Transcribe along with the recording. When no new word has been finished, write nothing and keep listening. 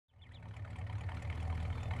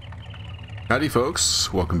Howdy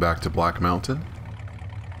folks, welcome back to Black Mountain.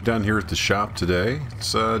 Down here at the shop today.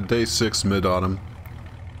 It's day 6 mid-autumn.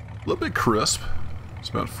 A little bit crisp. It's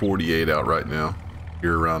about 48 out right now,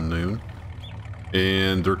 here around noon.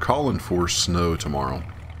 And they're calling for snow tomorrow.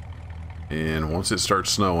 And once it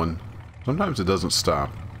starts snowing, sometimes it doesn't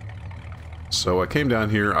stop. So I came down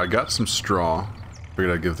here, I got some straw.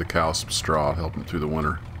 Figured I'd give the cows some straw to help them through the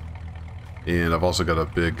winter. And I've also got a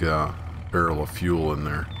big barrel of fuel in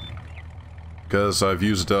there, because I've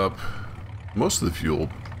used up most of the fuel,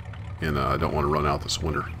 and I don't want to run out this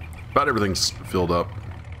winter. About everything's filled up,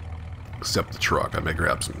 except the truck. I may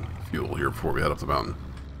grab some fuel here before we head up the mountain.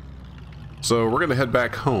 So we're going to head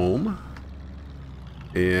back home,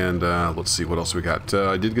 and let's see what else we got.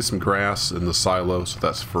 I did get some grass in the silo, so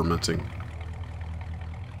that's fermenting.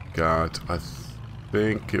 Got, I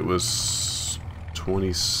think it was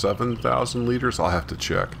 27,000 liters. I'll have to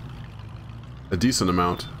check. A decent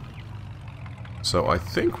amount. So I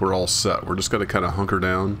think we're all set. We're just going to kind of hunker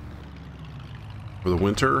down for the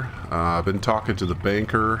winter. I've been talking to the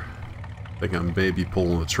banker. I think I may be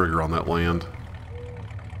pulling the trigger on that land.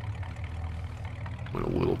 Went a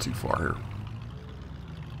little too far here.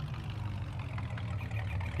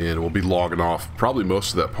 And we'll be logging off probably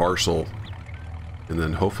most of that parcel. And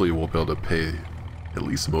then hopefully we'll be able to pay at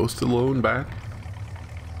least most of the loan back.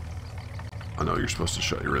 I know you're supposed to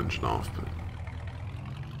shut your engine off, but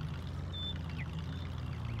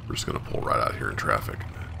we're just going to pull right out of here in traffic.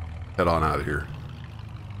 Head on out of here.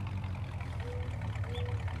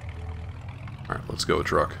 Alright, let's go,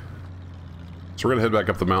 truck. So we're going to head back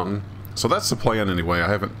up the mountain. So that's the plan anyway.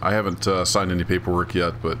 I haven't signed any paperwork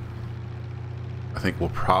yet, but I think we'll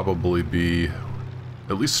probably be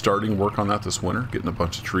at least starting work on that this winter, getting a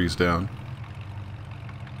bunch of trees down.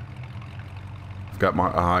 I've got my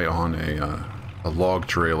eye on a log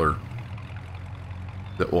trailer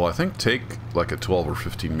that will, I think, take like a 12 or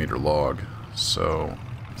 15 meter log. So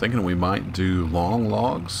I'm thinking we might do long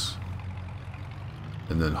logs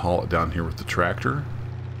and then haul it down here with the tractor,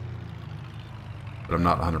 but I'm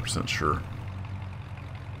not 100% sure.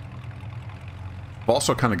 I've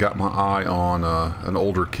also kind of got my eye on an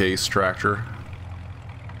older case tractor.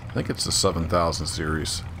 I think it's the 7000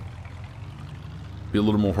 series. Be a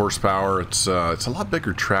little more horsepower. It's a lot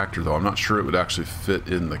bigger tractor though. I'm not sure it would actually fit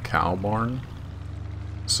in the cow barn.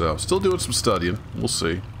 So, still doing some studying. We'll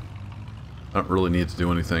see. I don't really need to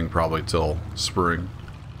do anything probably till spring.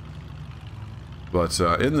 But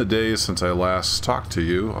in the days since I last talked to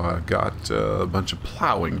you, I got a bunch of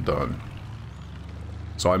plowing done.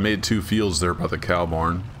 So I made 2 fields there by the cow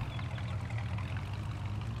barn.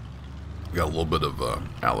 Got a little bit of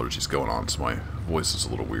allergies going on, so my voice is a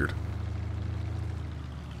little weird.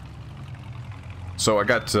 So I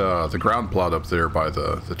got the ground plowed up there by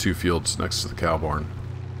the 2 fields next to the cow barn.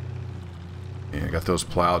 And I got those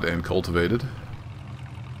plowed and cultivated.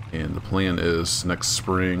 And the plan is next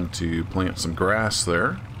spring to plant some grass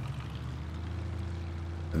there.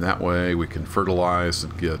 And that way we can fertilize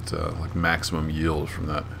and get like maximum yield from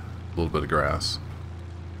that little bit of grass.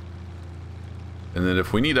 And then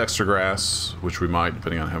if we need extra grass, which we might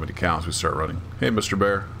depending on how many cows we start running. Hey, Mr.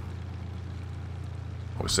 Bear.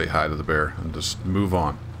 Always say hi to the bear and just move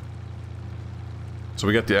on. So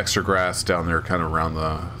we got the extra grass down there kind of around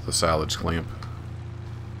the silage clamp.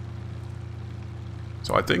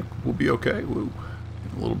 So I think we'll be okay. Woo.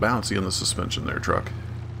 A little bouncy in the suspension there, truck.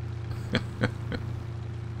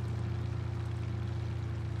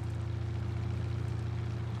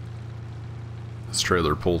 This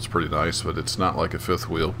trailer pulls pretty nice, but it's not like a 5th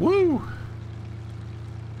wheel. Woo!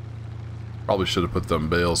 Probably should have put them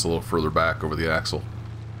bales a little further back over the axle.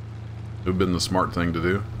 It would have been the smart thing to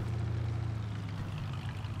do.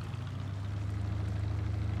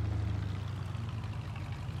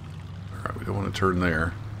 Alright, we don't want to turn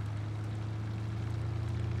there.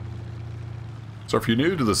 So if you're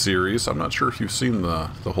new to the series, I'm not sure if you've seen the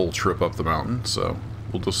whole trip up the mountain, so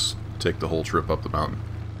we'll just take the whole trip up the mountain.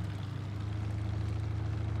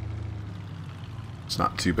 It's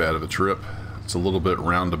not too bad of a trip. It's a little bit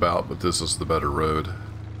roundabout, but this is the better road.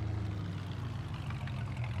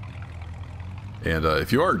 And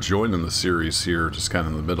if you are joining the series here, just kind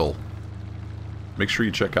of in the middle, make sure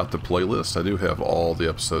you check out the playlist. I do have all the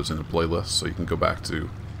episodes in a playlist, so you can go back to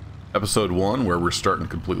episode 1, where we're starting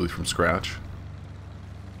completely from scratch.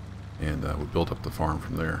 And we built up the farm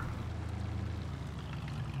from there.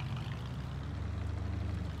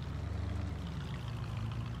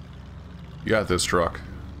 You got this, truck.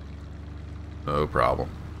 No problem.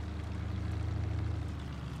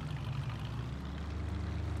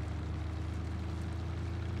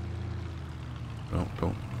 No,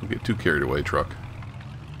 don't get too carried away, truck.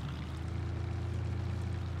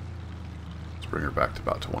 bring her back to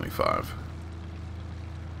about 25.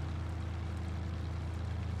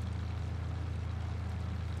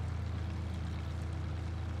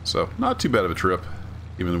 So, not too bad of a trip,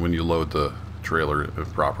 even when you load the trailer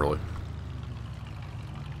properly.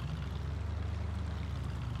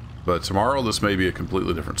 But tomorrow, this may be a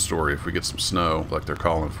completely different story. If we get some snow, like they're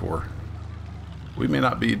calling for, we may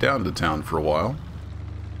not be down to town for a while.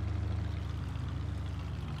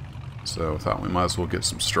 So I thought we might as well get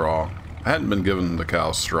some straw. I hadn't been given the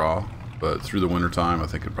cows straw, but through the wintertime, I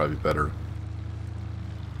think it'd probably be better to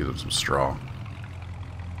give them some straw.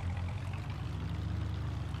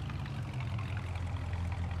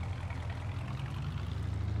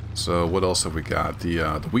 So what else have we got?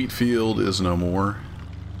 The wheat field is no more.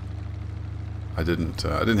 I didn't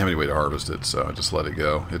have any way to harvest it, so I just let it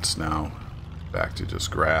go. It's now back to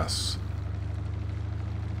just grass.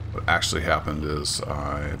 What actually happened is,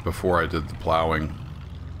 before I did the plowing,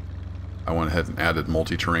 I went ahead and added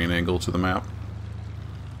multi-terrain angle to the map.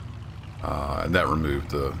 And that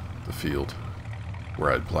removed the field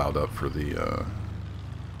where I'd plowed up for the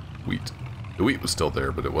wheat. The wheat was still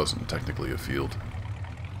there, but it wasn't technically a field.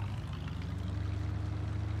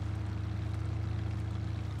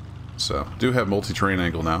 So, do have multi-terrain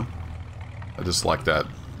angle now. I just like that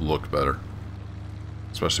look better,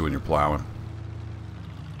 especially when you're plowing.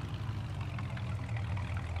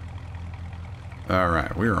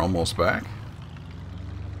 Alright, we are almost back.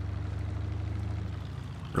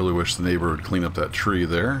 Really wish the neighbor would clean up that tree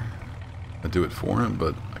there. I'd do it for him,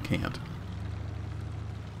 but I can't.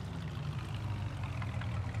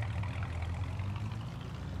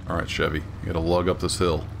 Alright, Chevy, you gotta lug up this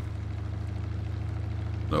hill.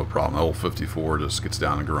 No problem. The old 54 just gets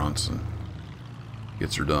down and grunts and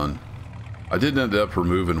gets her done. I did end up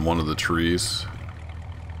removing one of the trees.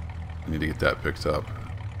 I need to get that picked up.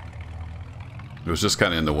 It was just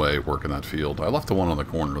kind of in the way working that field. I left the one on the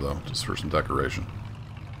corner though, just for some decoration.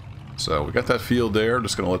 So we got that field there.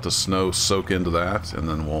 Just going to let the snow soak into that, and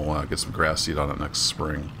then we'll get some grass seed on it next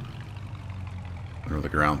spring, whenever the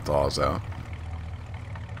ground thaws out.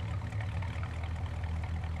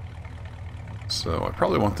 So I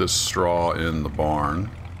probably want this straw in the barn.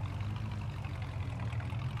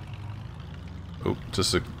 Oh,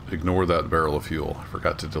 just ignore that barrel of fuel. I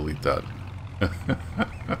forgot to delete that.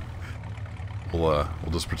 We'll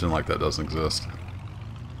just pretend like that doesn't exist.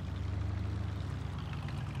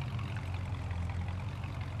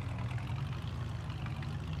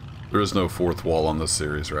 There is no fourth wall on this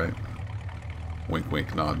series, right? Wink,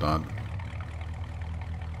 wink, nod, nod.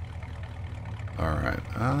 Alright,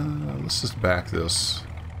 let's just back this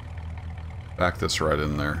right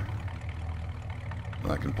in there.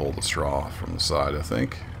 And I can pull the straw from the side, I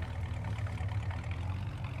think.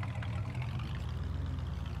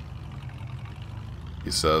 He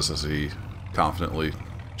says as he confidently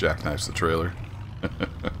jackknifes the trailer.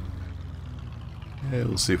 Yeah,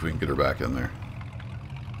 let's see if we can get her back in there.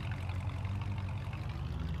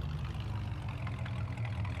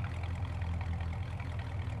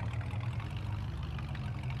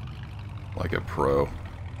 Like a pro.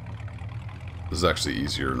 This is actually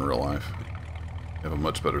easier in real life. You have a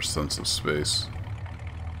much better sense of space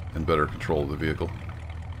and better control of the vehicle.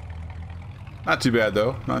 Not too bad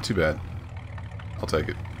though, not too bad. I'll take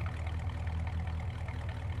it.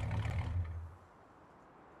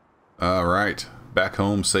 Alright, back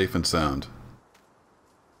home safe and sound.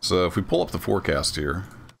 So if we pull up the forecast here,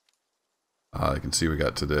 you can see we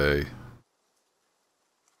got today.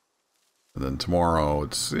 And then tomorrow,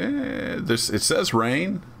 it says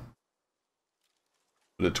rain,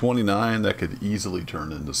 but at 29, that could easily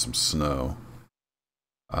turn into some snow.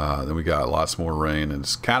 Then we got lots more rain, and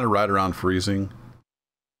it's kind of right around freezing.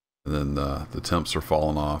 And then the temps are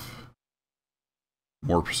falling off.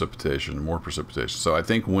 More precipitation, more precipitation. So I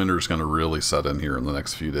think winter's going to really set in here in the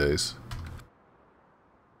next few days.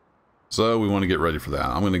 So we want to get ready for that.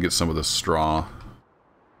 I'm going to get some of this straw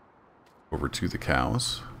over to the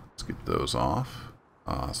cows. Let's get those off.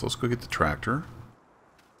 So let's go get the tractor.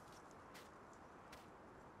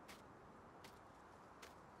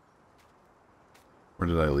 Where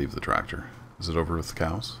did I leave the tractor? Is it over with the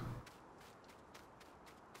cows?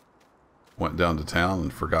 Went down to town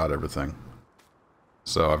and forgot everything.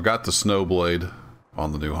 So I've got the snow blade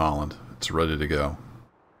on the New Holland. It's ready to go.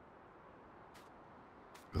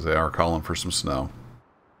 Because they are calling for some snow.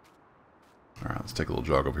 Alright, let's take a little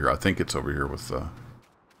jog over here. I think it's over here with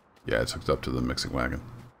yeah, it's hooked up to the mixing wagon.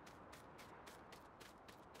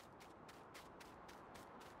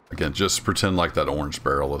 Again, just pretend like that orange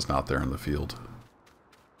barrel is not there in the field.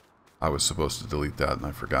 I was supposed to delete that and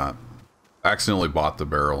I forgot. I accidentally bought the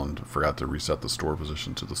barrel and forgot to reset the store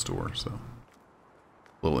position to the store, so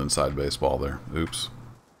Little inside baseball there. Oops.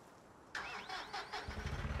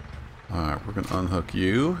 Alright, we're going to unhook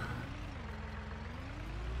you.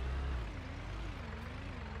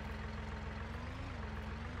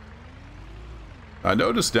 I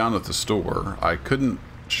noticed down at the store, I couldn't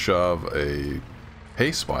shove a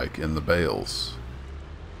hay spike in the bales.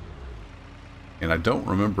 And I don't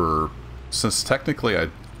remember, since technically I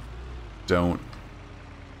don't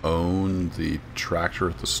own the tractor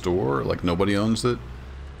at the store, like nobody owns it.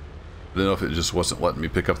 I didn't know if it just wasn't letting me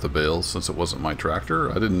pick up the bales since it wasn't my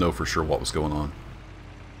tractor. I didn't know for sure what was going on.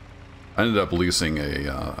 I ended up leasing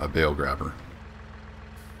a bale grabber.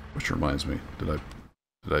 Which reminds me, did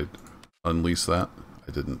I unlease that?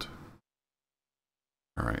 I didn't.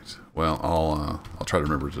 Alright, well, I'll try to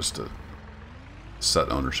remember just to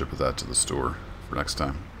set ownership of that to the store for next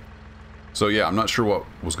time. So yeah, I'm not sure what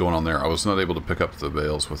was going on there. I was not able to pick up the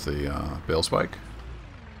bales with the bale spike.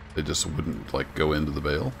 They just wouldn't like go into the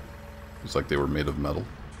bale. It was like they were made of metal.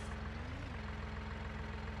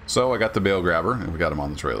 So I got the bale grabber and we got him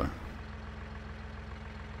on the trailer.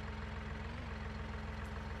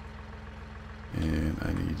 And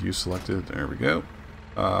I need you selected. There we go.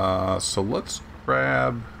 So let's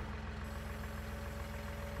grab...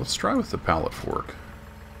 Let's try with the pallet fork.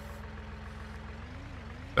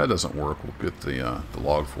 If that doesn't work, we'll get the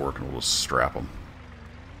log fork and we'll just strap them.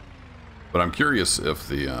 But I'm curious if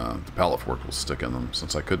the pallet fork will stick in them,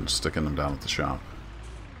 since I couldn't stick in them down at the shop.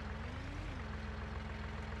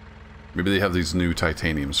 Maybe they have these new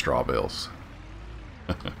titanium straw bales.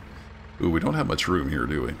 Ooh, we don't have much room here,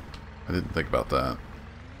 do we? I didn't think about that.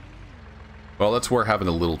 Well, that's where having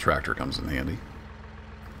a little tractor comes in handy.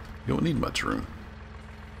 You don't need much room.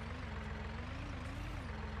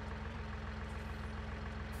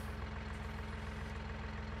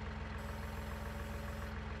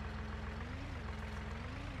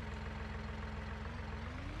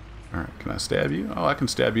 Alright, can I stab you? Oh, I can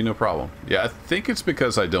stab you, no problem. Yeah, I think it's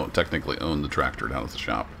because I don't technically own the tractor down at the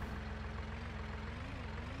shop.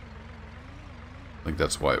 I think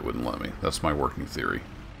that's why it wouldn't let me. That's my working theory.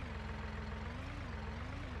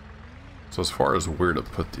 So as far as where to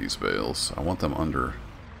put these bales, I want them under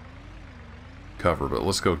cover, but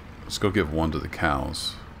let's go give one to the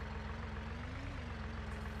cows.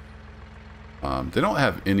 They don't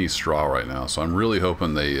have any straw right now, so I'm really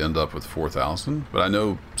hoping they end up with 4,000. But I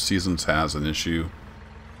know Seasons has an issue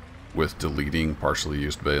with deleting partially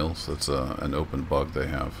used bales. That's an open bug they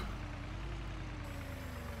have.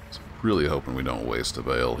 So I'm really hoping we don't waste a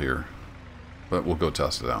bale here. But we'll go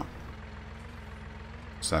test it out.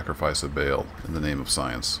 Sacrifice a bale in the name of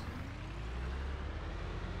science.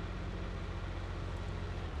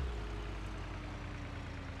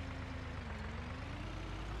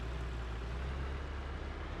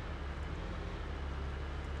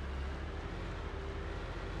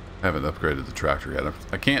 I haven't upgraded the tractor yet.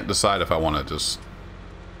 I can't decide if I want to just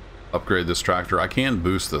upgrade this tractor. I can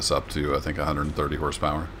boost this up to, I think, 130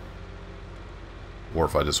 horsepower. Or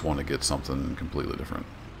if I just want to get something completely different.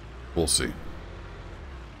 We'll see.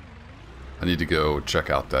 I need to go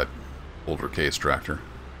check out that older case tractor.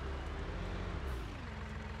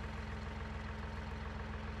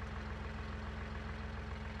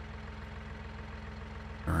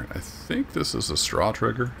 Alright, I think this is a straw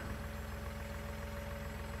trigger.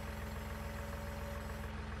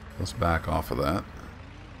 Let's back off of that.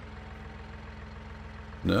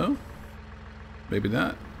 No? Maybe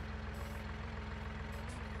not.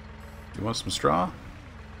 You want some straw?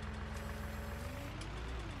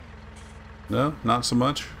 No? Not so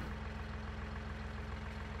much?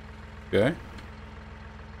 Okay.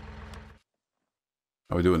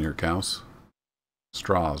 How are we doing here, cows?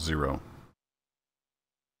 Straw, 0.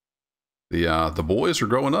 The boys are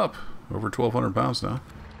growing up. Over 1,200 pounds now.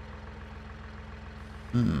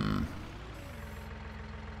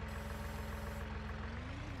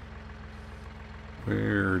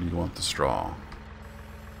 Where do you want the straw?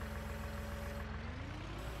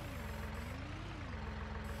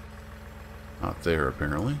 Not there,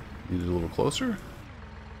 apparently. Need it a little closer?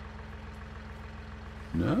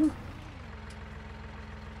 No?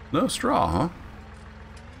 No straw, huh?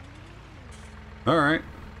 Alright.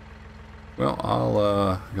 Well,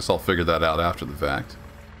 I guess I'll figure that out after the fact.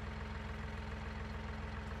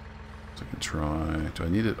 So I can try... Do I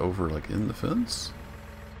need it over, like, in the fence?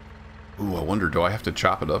 Ooh, I wonder, do I have to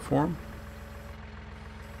chop it up for him?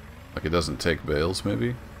 Like it doesn't take bales,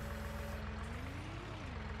 maybe?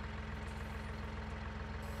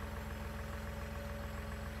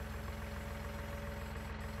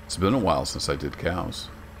 It's been a while since I did cows.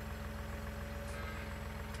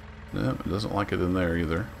 No, it doesn't like it in there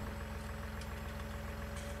either.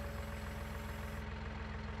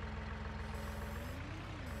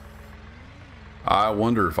 I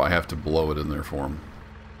wonder if I have to blow it in there for them.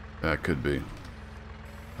 That could be.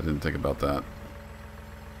 I didn't think about that.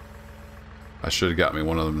 I should have got me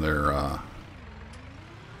one of them there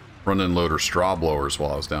front-end loader straw blowers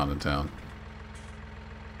while I was down in town.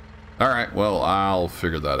 Alright, well, I'll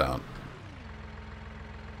figure that out.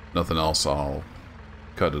 Nothing else, I'll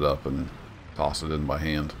cut it up and toss it in by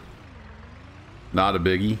hand. Not a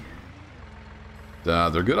biggie.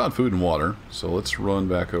 They're good on food and water, so let's run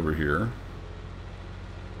back over here.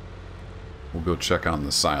 We'll go check on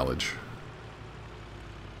the silage.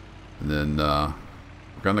 And then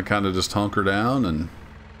we're going to kind of just hunker down and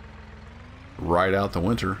ride out the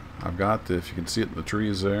winter. I've got, if you can see it in the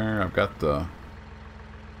trees there, I've got the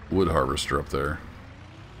wood harvester up there.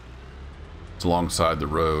 It's alongside the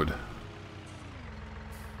road.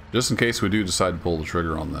 Just in case we do decide to pull the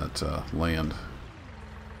trigger on that land.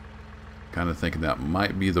 Kind of thinking that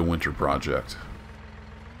might be the winter project.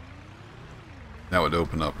 That would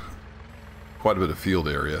open up quite a bit of field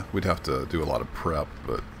area. We'd have to do a lot of prep,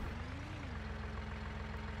 but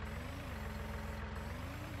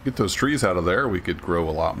get those trees out of there, we could grow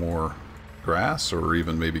a lot more grass, or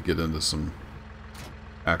even maybe get into some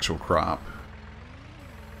actual crop.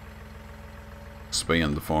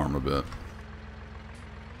 Expand the farm a bit.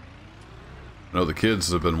 I know the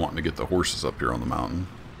kids have been wanting to get the horses up here on the mountain.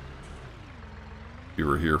 We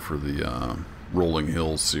were here for the Rolling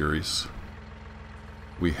Hills series.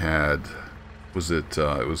 We had, it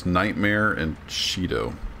was Nightmare and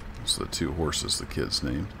Cheeto. Those are the two horses the kids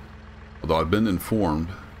named. Although I've been informed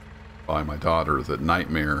by my daughter that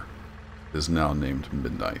Nightmare is now named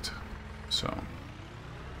Midnight. So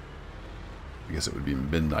I guess it would be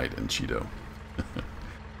Midnight and Cheeto.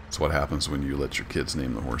 That's what happens when you let your kids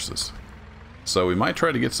name the horses. So we might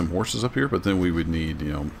try to get some horses up here, but then we would need,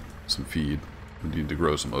 you know, some feed. We need to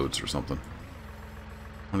grow some oats or something.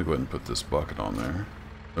 I'm gonna go ahead and put this bucket on there.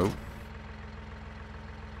 Nope.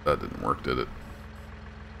 That didn't work, did it?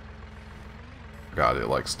 God, it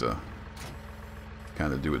likes to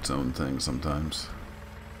kind of do its own thing sometimes.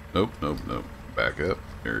 Nope, nope, nope. Back up.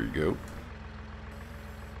 There you go.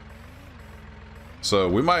 So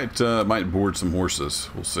we might board some horses.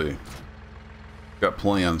 We'll see. Got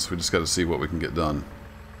plans. We just got to see what we can get done.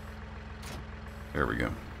 There we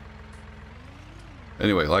go.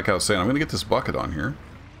 Anyway, like I was saying, I'm going to get this bucket on here.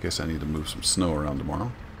 In case I need to move some snow around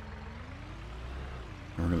tomorrow.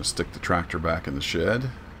 And we're going to stick the tractor back in the shed.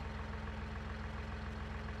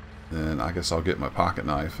 Then I guess I'll get my pocket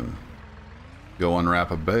knife and go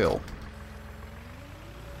unwrap a bale.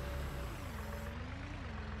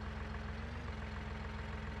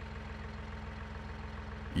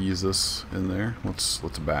 Ease this in there. Let's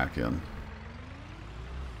back in.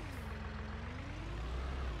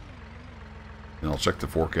 And I'll check the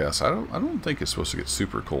forecast. I don't think it's supposed to get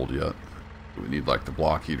super cold yet. Do we need like the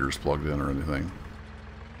block heaters plugged in or anything?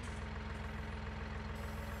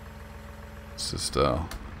 Let's just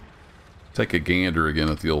take a gander again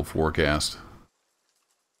at the old forecast.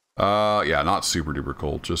 Yeah, not super duper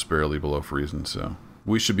cold, just barely below freezing, so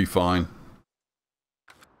we should be fine.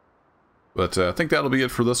 But I think that'll be it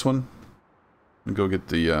for this one. And go get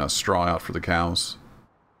the straw out for the cows.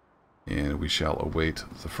 And we shall await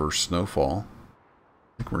the first snowfall.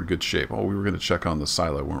 I think we're in good shape. Oh, we were going to check on the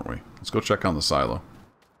silo, weren't we? Let's go check on the silo.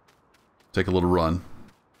 Take a little run.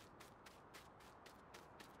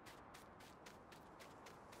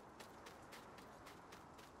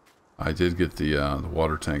 I did get the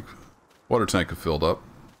water tank filled up.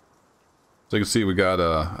 So you can see we got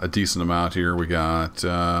a decent amount here. We got...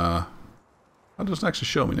 it doesn't actually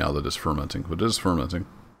show me now that it's fermenting, but it is fermenting.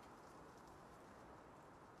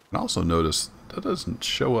 And also notice that doesn't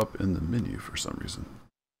show up in the menu for some reason.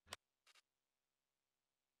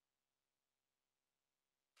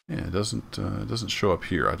 Yeah, it doesn't show up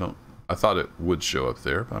here. I thought it would show up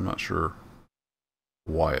there, but I'm not sure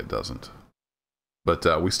why it doesn't.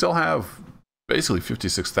 But we still have basically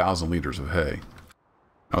 56,000 liters of hay.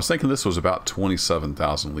 I was thinking this was about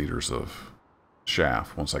 27,000 liters of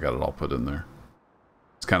chaff once I got it all put in there.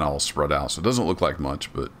 It's kind of all spread out, so it doesn't look like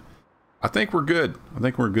much, but I think we're good. I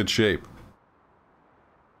think we're in good shape.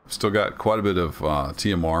 Still got quite a bit of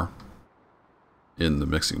TMR in the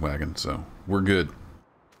mixing wagon, so we're good.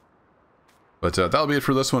 But that'll be it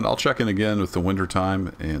for this one. I'll check in again with the winter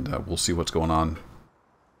time, and we'll see what's going on.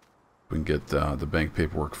 If we can get the bank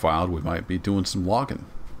paperwork filed, we might be doing some logging.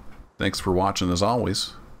 Thanks for watching as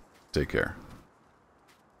always. Take care.